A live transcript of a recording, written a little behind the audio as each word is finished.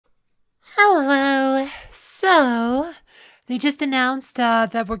Hello. So, they just announced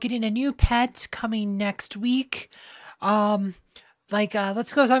that we're getting a new pet coming next week. Um,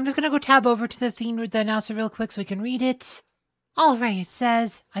 let's go. So I'm just gonna go tab over to the thing with the announcement real quick so we can read it. All right, it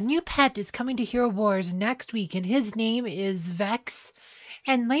says a new pet is coming to Hero Wars next week, and his name is Vex.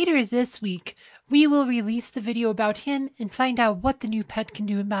 And later this week, we will release the video about him and find out what the new pet can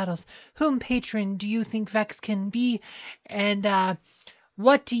do in battles. Whom patron do you think Vex can be? And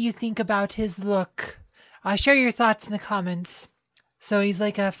what do you think about his look? Share your thoughts in the comments. So he's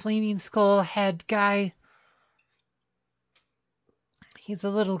like a flaming skull head guy. He's a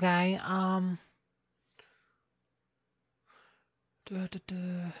little guy.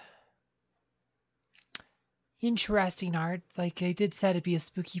 Interesting art. Like, they did said it'd be a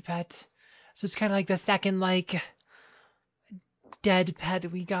spooky pet. So it's kind of like the second, like, dead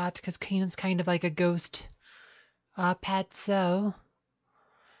pet we got. Because Kanan's kind of like a ghost pet. So,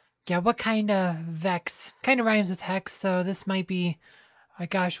 yeah, what kind of Vex? Kind of rhymes with Hex. So this might be...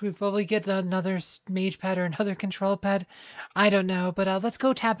 gosh, we'll probably get another mage pet or another control pet. I don't know. But let's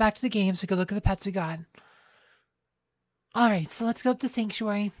go tap back to the game so we can look at the pets we got. Alright, so let's go up to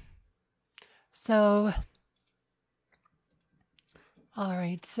Sanctuary. So...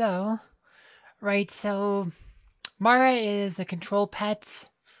 Alright, so... so... Mara is a control pet.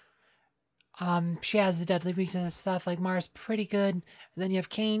 She has the deadly weakness and stuff. Like, Mara's pretty good. And then you have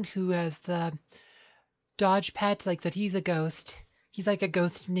Kane, who has the dodge pet. Like, that he's a ghost. He's like a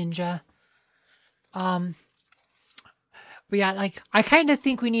ghost ninja. But yeah, like, I kind of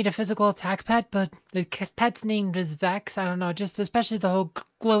think we need a physical attack pet, but the pet's named is Vex. I don't know, just especially the whole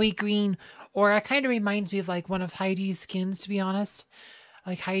glowy green aura kind of reminds me of like one of Heidi's skins, to be honest.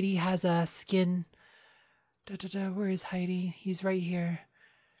 Like, Heidi has a skin. Where is Heidi? He's right here.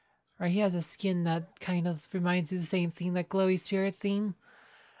 Right, he has a skin that kind of reminds me of the same thing, that glowy spirit theme.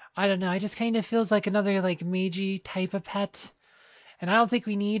 I don't know, it just kind of feels like another like magey type of pet. And I don't think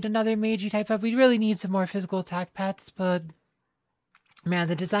we need another magey type of. We really need some more physical attack pets, but man,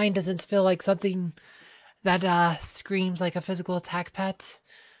 the design doesn't feel like something that screams like a physical attack pet.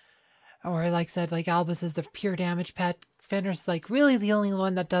 Or like I said, like Albus is the pure damage pet. Fenris is like really the only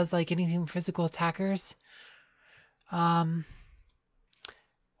one that does like anything physical attackers.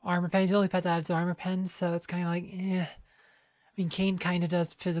 Armor pen, he's the only pet that adds armor pens, so it's kind of like, eh. I mean, Kane kind of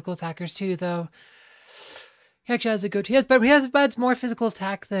does physical attackers too, though. He actually has a good... But he adds more physical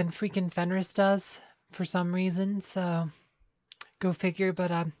attack than freaking Fenris does, for some reason, so... Go figure,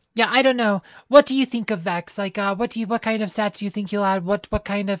 but, yeah, I don't know. What do you think of Vex? Like, what kind of stats do you think he'll add? What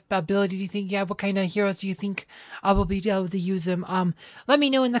kind of ability do you think? Yeah, what kind of heroes do you think will be able to use him? Let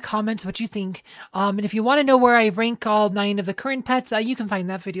me know in the comments what you think. And if you want to know where I rank all 9 of the current pets, you can find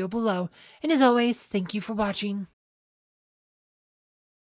that video below. And as always, thank you for watching.